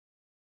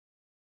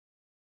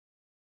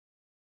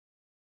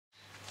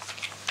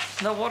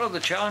Now, what are the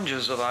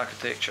challenges of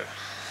architecture,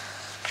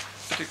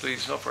 particularly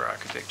software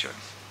architecture?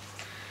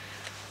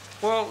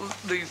 Well,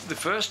 the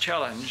first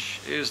challenge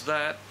is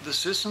that the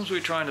systems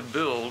we're trying to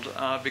build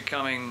are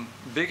becoming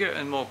bigger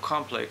and more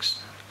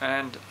complex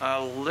and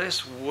are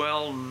less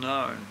well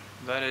known.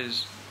 That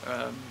is,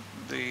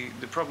 the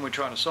problem we're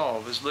trying to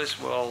solve is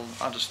less well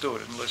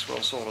understood and less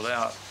well sorted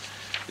out.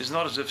 It's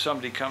not as if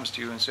somebody comes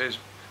to you and says,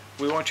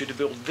 we want you to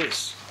build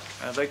this.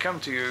 They come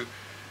to you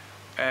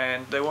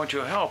and they want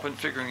your help in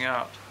figuring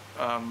out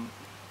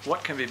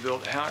what can be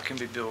built, how it can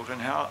be built, and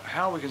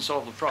how we can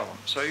solve the problem.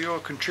 So you're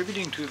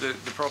contributing to the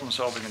problem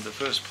solving in the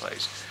first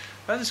place.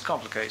 And this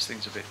complicates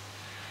things a bit.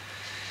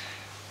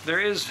 There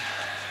is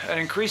an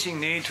increasing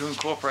need to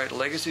incorporate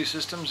legacy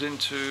systems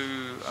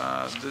into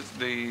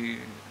the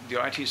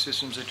IT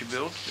systems that you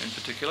build in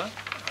particular.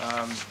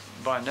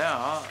 By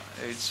now,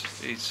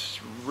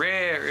 it's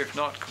rare, if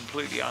not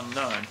completely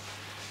unknown,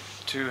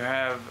 to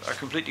have a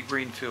completely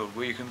green field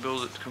where you can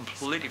build it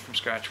completely from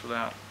scratch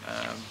without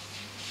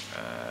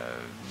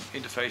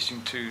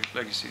interfacing to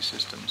legacy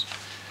systems.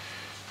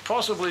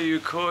 Possibly you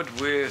could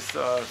with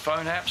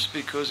phone apps,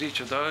 because each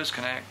of those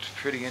can act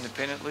pretty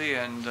independently,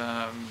 and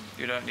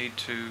you don't need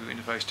to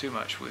interface too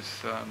much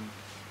with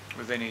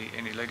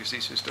any legacy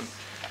system.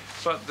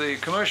 But the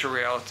commercial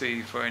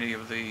reality for any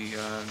of the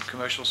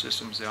commercial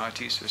systems, the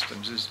IT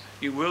systems, is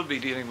you will be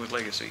dealing with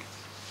legacy.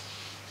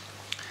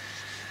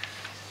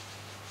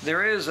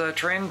 There is a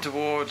trend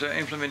toward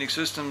implementing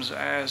systems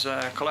as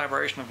a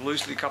collaboration of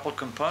loosely coupled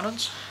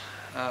components,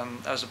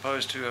 as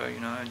opposed to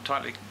a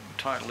tightly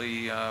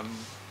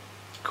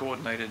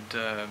coordinated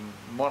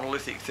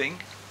monolithic thing.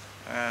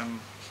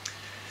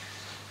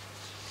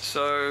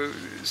 So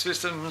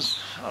systems,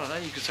 I don't know,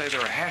 you could say they're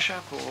a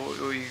hash-up,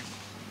 or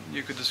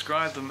you could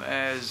describe them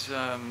as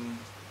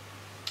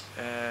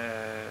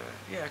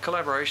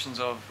collaborations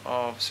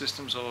of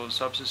systems or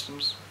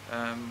subsystems.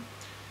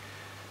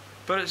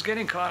 But it's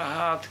getting kind of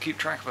hard to keep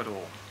track of it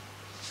all.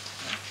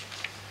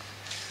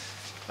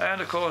 And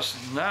of course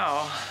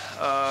now,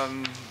 a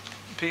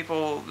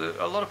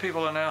lot of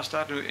people are now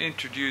starting to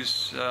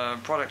introduce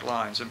product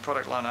lines and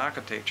product line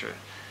architecture.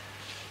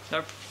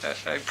 Now,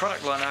 a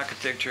product line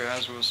architecture,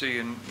 as we'll see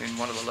in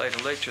one of the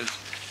later lectures,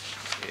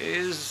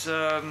 is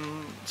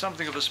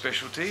something of a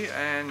specialty,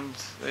 and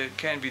it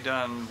can be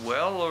done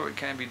well or it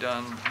can be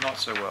done not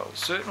so well.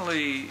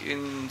 Certainly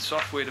in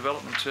software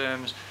development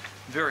terms,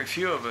 very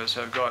few of us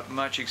have got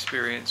much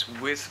experience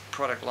with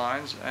product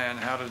lines and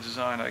how to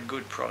design a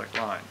good product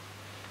line.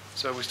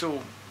 So we're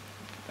still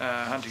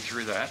hunting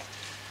through that.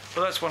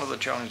 But that's one of the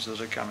challenges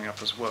that are coming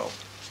up as well.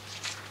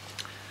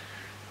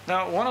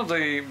 Now, one of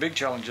the big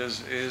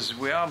challenges is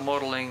we are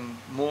modeling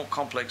more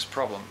complex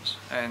problems,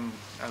 and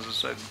as I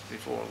said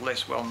before,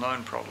 less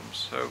well-known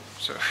problems.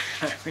 So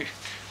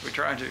we're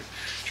trying to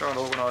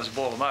organise a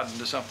ball of mud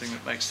into something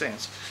that makes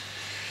sense.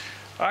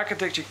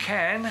 Architecture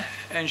can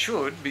and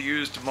should be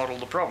used to model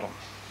the problem.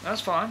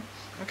 That's fine,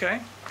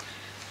 okay.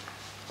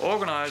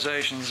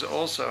 Organisations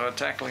also are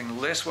tackling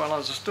less well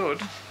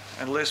understood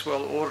and less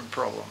well ordered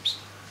problems.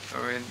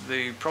 I mean,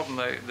 the problem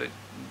that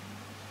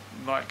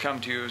might come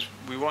to you is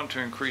we want to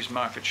increase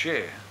market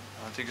share.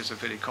 I think it's a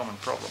very common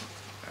problem.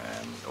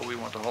 Or we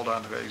want to hold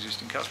on to our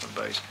existing customer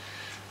base.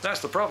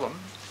 That's the problem.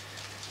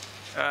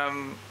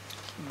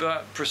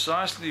 But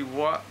precisely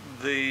what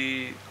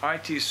the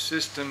IT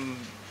system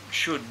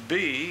should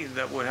be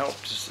that would help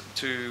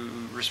to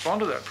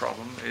respond to that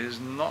problem is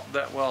not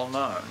that well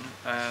known,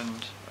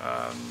 and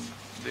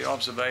the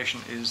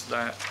observation is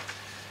that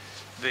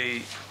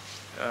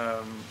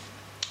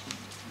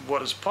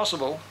what is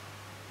possible,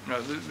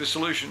 the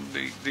solution,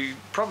 the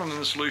problem and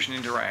the solution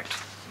interact.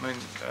 I mean,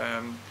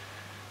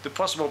 the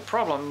possible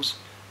problems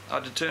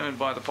are determined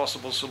by the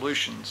possible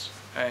solutions,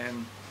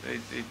 and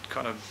it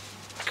kind of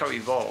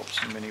co-evolves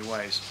in many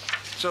ways.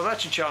 So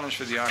that's a challenge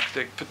for the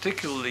architect,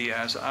 particularly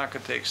as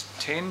architects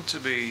tend to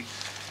be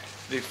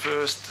the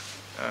first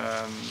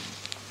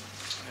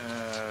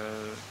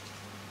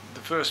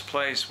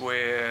place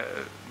where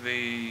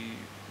the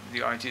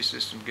IT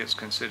system gets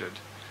considered.